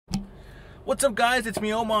What's up, guys? It's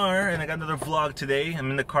me, Omar, and I got another vlog today. I'm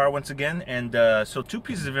in the car once again, and so two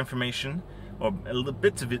pieces of information, or little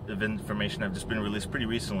bits of information have just been released pretty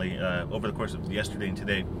recently over the course of yesterday and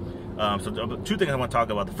today. So two things I want to talk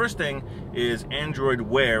about. The first thing is Android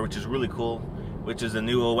Wear, which is really cool, which is a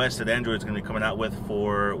new OS that Android is going to be coming out with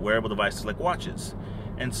for wearable devices like watches.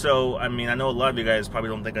 And so, I mean, I know a lot of you guys probably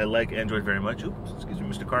don't think I like Android very much. Oops, excuse me,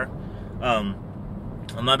 Mr. Car.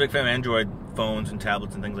 I'm not a big fan of Android phones and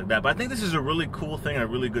tablets and things like that, but I think this is a really cool thing, a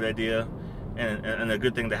really good idea, and a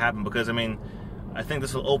good thing to happen, because I mean, I think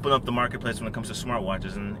this will open up the marketplace when it comes to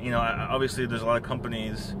smartwatches. And you know, obviously there's a lot of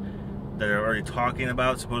companies that are already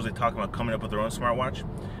supposedly talking about coming up with their own smartwatch,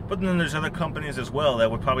 but then there's other companies as well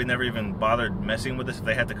that would probably never even bother messing with this if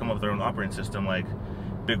they had to come up with their own operating system, like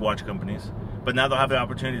big watch companies. But now they'll have the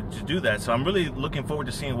opportunity to do that. So I'm really looking forward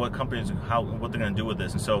to seeing what companies, what they're going to do with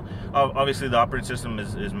this. And so obviously the operating system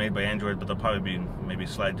is made by Android, but there'll probably be maybe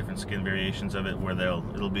slight different skin variations of it, where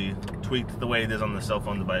it'll be tweaked the way it is on the cell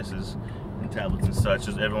phone devices and tablets and such.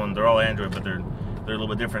 Just they're all Android, but they're a little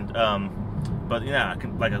bit different. But yeah,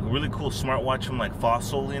 like a really cool smartwatch from like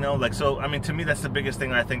Fossil, you know, like, so I mean, to me that's the biggest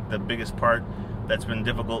thing. I think the biggest part that's been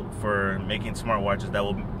difficult for making smartwatches that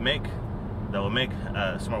will make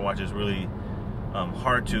smartwatches really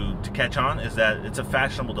hard to catch on is that it's a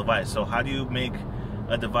fashionable device. So how do you make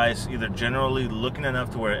a device either generally looking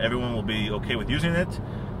enough to where everyone will be okay with using it,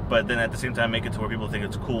 but then at the same time make it to where people think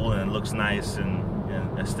it's cool and it looks nice and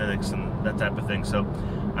aesthetics and that type of thing. So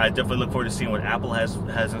I definitely look forward to seeing what Apple has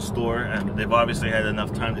in store, and they've obviously had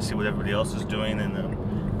enough time to see what everybody else is doing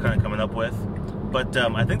and kind of coming up with. But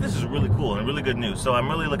I think this is really cool and really good news. So I'm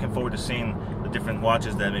really looking forward to seeing the different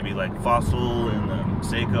watches that maybe like Fossil and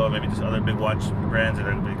Seiko, or maybe just other big watch brands that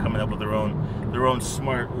are going to be coming up with their own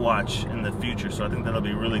smart watch in the future. So I think that'll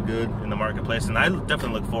be really good in the marketplace, and I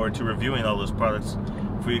definitely look forward to reviewing all those products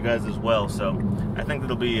for you guys as well. So I think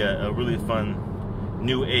it'll be a really fun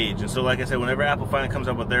new age. And so, like I said, whenever Apple finally comes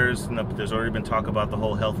up with theirs, you know, there's already been talk about the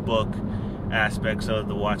whole health book aspects of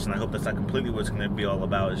the watch, and I hope that's not completely what it's going to be all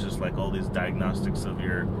about. It's just like all these diagnostics of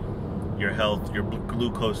your health, your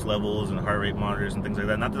glucose levels and heart rate monitors and things like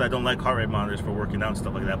that. Not that I don't like heart rate monitors for working out and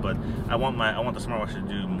stuff like that, but I want the smartwatch to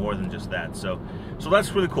do more than just that. So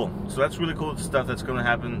that's really cool. So that's really cool stuff that's going to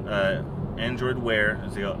happen. Android Wear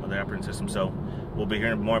is the operating system. So we'll be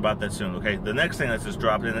hearing more about that soon. Okay, the next thing that's just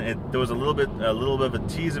dropped, and there was a little bit of a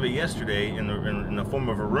tease of it yesterday in the form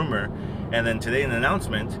of a rumor, and then today an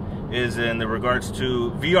announcement is in the regards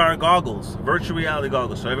to VR goggles, virtual reality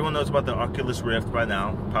goggles. So everyone knows about the Oculus Rift by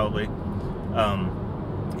now, probably.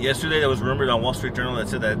 Yesterday there was rumored on Wall Street Journal that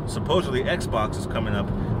said that supposedly Xbox is coming up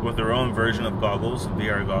with their own version of goggles,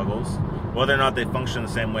 VR goggles. Whether or not they function the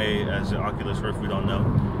same way as the Oculus Rift, we don't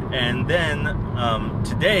know. And then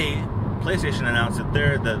today, PlayStation announced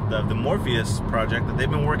that the Morpheus project, that they've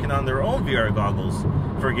been working on their own VR goggles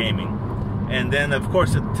for gaming. And then, of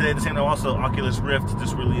course, today, the same time, also Oculus Rift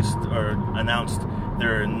just released or announced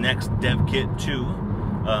their next dev kit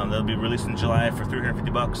 2. That'll be released in July for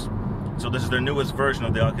 $350. So this is their newest version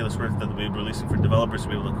of the Oculus Rift that they'll be releasing for developers to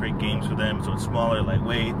be able to create games for them. So it's smaller,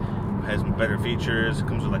 lightweight, has better features. It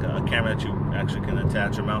comes with like a camera that you actually can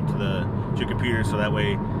attach or mount to your computer, so that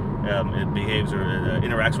way it behaves or it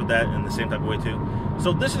interacts with that in the same type of way too.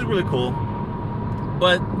 So this is really cool,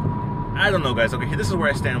 but I don't know, guys. Okay, this is where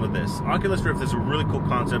I stand with this. Oculus Rift is a really cool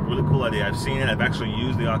concept, really cool idea. I've seen it. I've actually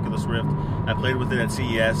used the Oculus Rift. I played with it at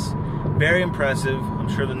CES. Very impressive.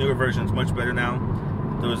 I'm sure the newer version is much better now.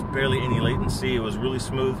 There was barely any latency. It was really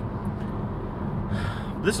smooth.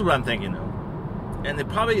 This is what I'm thinking though, and it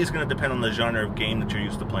probably is going to depend on the genre of game that you're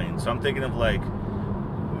used to playing. So I'm thinking of like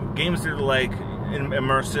games that are like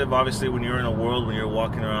immersive, obviously, when you're in a world, when you're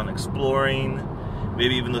walking around exploring.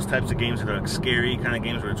 Maybe even those types of games that are like scary kind of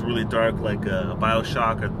games where it's really dark, like a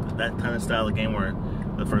Bioshock, or that kind of style of game where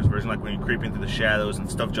the first version, like when you're creeping through the shadows and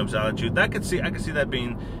stuff jumps out at you. I could see that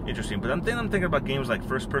being interesting. But I'm thinking about games like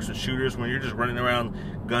first-person shooters where you're just running around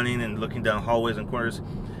gunning and looking down hallways and corners.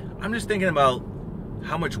 I'm just thinking about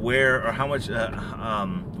how much wear, or how much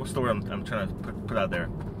what's the word I'm trying to put out there.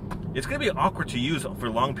 It's going to be awkward to use for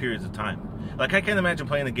long periods of time. Like, I can't imagine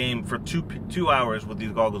playing a game for two hours with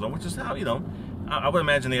these goggles on, which is how, you know, I would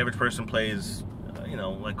imagine the average person plays, you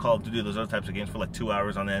know, like Call of Duty, those other types of games for like 2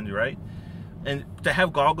 hours on end, right? And to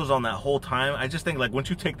have goggles on that whole time, I just think like once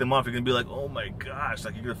you take them off, you're going to be like, oh my gosh,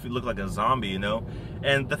 like you're going to look like a zombie, you know?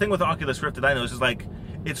 And the thing with the Oculus Rift that I know is like,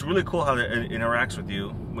 it's really cool how it interacts with you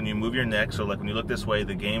when you move your neck. So like when you look this way,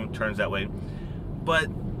 the game turns that way. But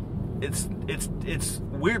it's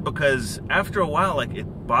weird because after a while, like, it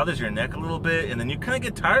bothers your neck a little bit, and then you kind of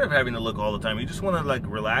get tired of having to look all the time. You just want to like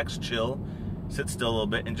relax, chill, sit still a little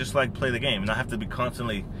bit, and just like play the game, and not have to be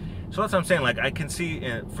constantly. So that's what I'm saying. Like, I can see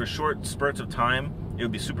for short spurts of time, it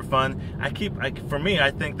would be super fun. For me,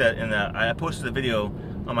 I think that I posted a video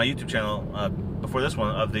on my YouTube channel before this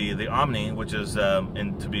one of the Omni, which is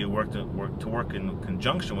to work in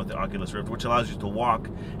conjunction with the Oculus Rift, which allows you to walk.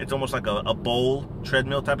 It's almost like a bowl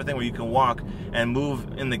treadmill type of thing where you can walk and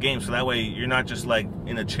move in the game, so that way you're not just like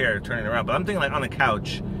in a chair turning around. But I'm thinking like on a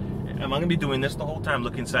couch. Am I going to be doing this the whole time,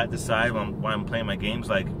 looking side to side while I'm playing my games?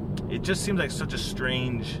 Like, it just seems like such a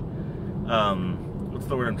strange, what's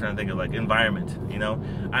the word I'm trying to think of, like, environment, you know?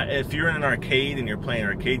 If you're in an arcade and you're playing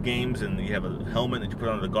arcade games and you have a helmet that you put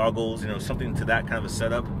on the goggles, you know, something to that kind of a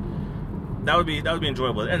setup, that would be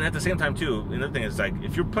enjoyable. And at the same time, too, another thing is, like,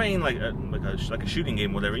 if you're playing like a shooting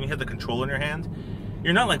game or whatever, and you have the controller in your hand,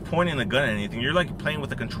 you're not like pointing the gun at anything. You're like playing with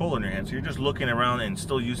the controller in your hand. So you're just looking around and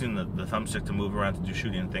still using the thumbstick to move around to do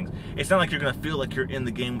shooting and things. It's not like you're gonna feel like you're in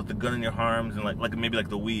the game with the gun in your arms and like maybe like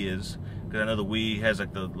the Wii is. Because I know the Wii has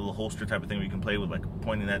like the little holster type of thing where you can play with, like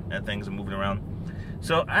pointing at things and moving around.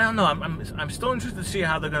 So I don't know. I'm still interested to see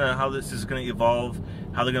how this is gonna evolve,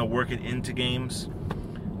 how they're gonna work it into games.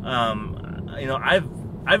 You know,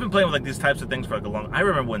 I've been playing with like these types of things for like a long. I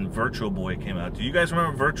remember when Virtual Boy came out. Do you guys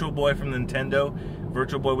remember Virtual Boy from Nintendo?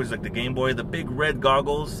 Virtual Boy was like the Game Boy, the big red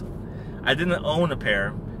goggles. I didn't own a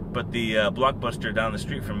pair, but the Blockbuster down the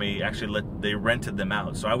street from me actually they rented them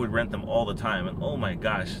out, so I would rent them all the time. And oh my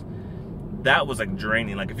gosh, that was like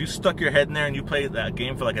draining. Like if you stuck your head in there and you played that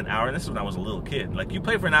game for like an hour, and this is when I was a little kid. Like you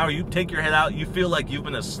play for an hour, you take your head out, you feel like you've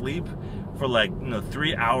been asleep for like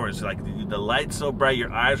 3 hours. Like the light's so bright,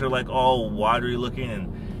 your eyes are like all watery looking,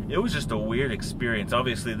 and it was just a weird experience.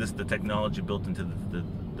 Obviously, the technology built into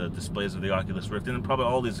the displays of the Oculus Rift and probably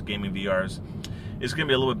all these gaming VRs is going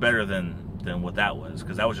to be a little bit better than what that was,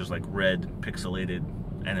 because that was just like red pixelated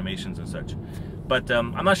animations and such. But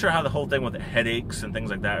I'm not sure how the whole thing with the headaches and things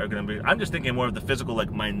like that are going to be. I'm just thinking more of the physical,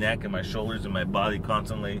 like my neck and my shoulders and my body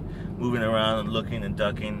constantly moving around and looking and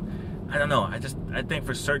ducking. I don't know. I think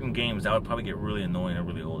for certain games that would probably get really annoying or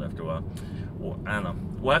really old after a while. Well, I don't know.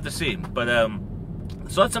 We'll have to see. But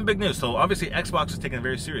so that's some big news. So obviously Xbox is taking it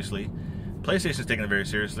very seriously. PlayStation's taking it very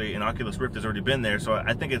seriously, and Oculus Rift has already been there. So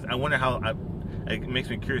I think I wonder how. It makes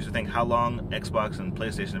me curious to think how long Xbox and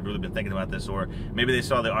PlayStation have really been thinking about this, or maybe they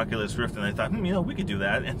saw the Oculus Rift and they thought, you know, we could do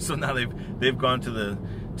that, and so now they've gone to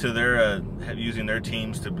their using their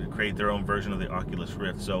teams to create their own version of the Oculus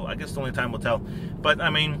Rift. So I guess the only time will tell. But I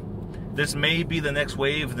mean, this may be the next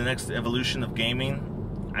wave, the next evolution of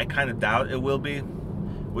gaming. I kind of doubt it will be.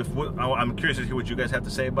 I'm curious to hear what you guys have to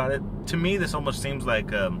say about it. To me, this almost seems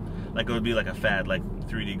like it would be like a fad, like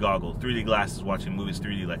 3D goggles, 3D glasses, watching movies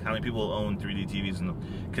 3D. Like how many people own 3D TVs and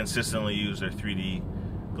consistently use their 3D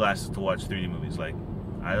glasses to watch 3D movies? Like,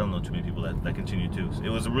 I don't know too many people that continue to. It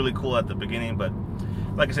was really cool at the beginning, but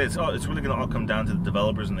like I said, it's really going to all come down to the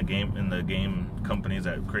developers and the game companies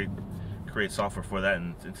that create software for that,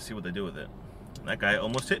 and to see what they do with it. That guy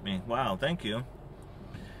almost hit me. Wow, thank you.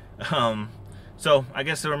 So I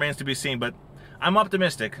guess it remains to be seen, but I'm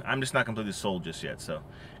optimistic. I'm just not completely sold just yet. So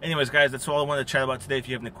anyways, guys, that's all I wanted to chat about today. If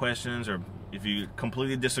you have any questions, or if you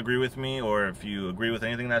completely disagree with me, or if you agree with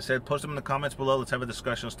anything that I said, post them in the comments below. Let's have a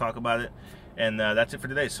discussion. Let's talk about it. And that's it for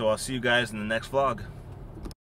today. So I'll see you guys in the next vlog.